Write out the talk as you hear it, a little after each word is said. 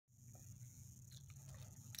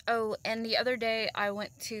Oh, and the other day I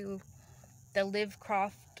went to the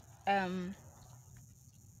kroft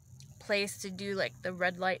place to do like the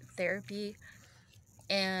red light therapy,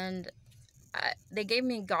 and they gave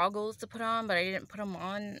me goggles to put on, but I didn't put them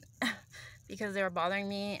on because they were bothering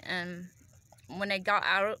me. And when I got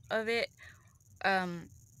out of it,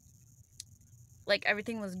 like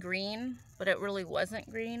everything was green, but it really wasn't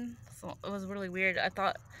green, so it was really weird. I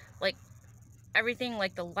thought like everything,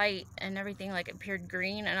 like the light and everything, like appeared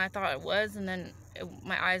green, and I thought it was, and then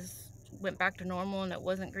my eyes went back to normal and it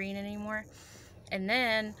wasn't green anymore. And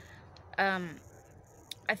then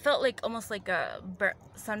I felt like almost like a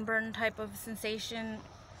sunburn type of sensation.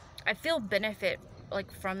 I feel benefit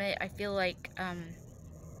like from it. I feel like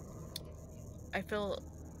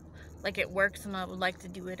it works, and I would like to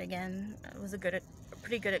do it again. It was a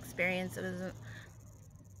pretty good experience. It was,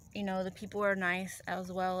 the people were nice,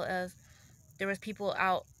 as well as there was people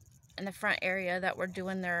out in the front area that were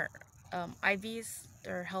doing their IVs,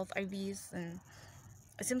 their health IVs, and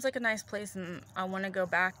it seems like a nice place. And I want to go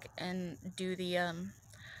back and do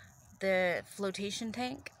the flotation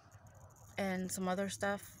tank and some other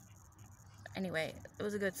stuff. Anyway, it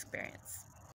was a good experience.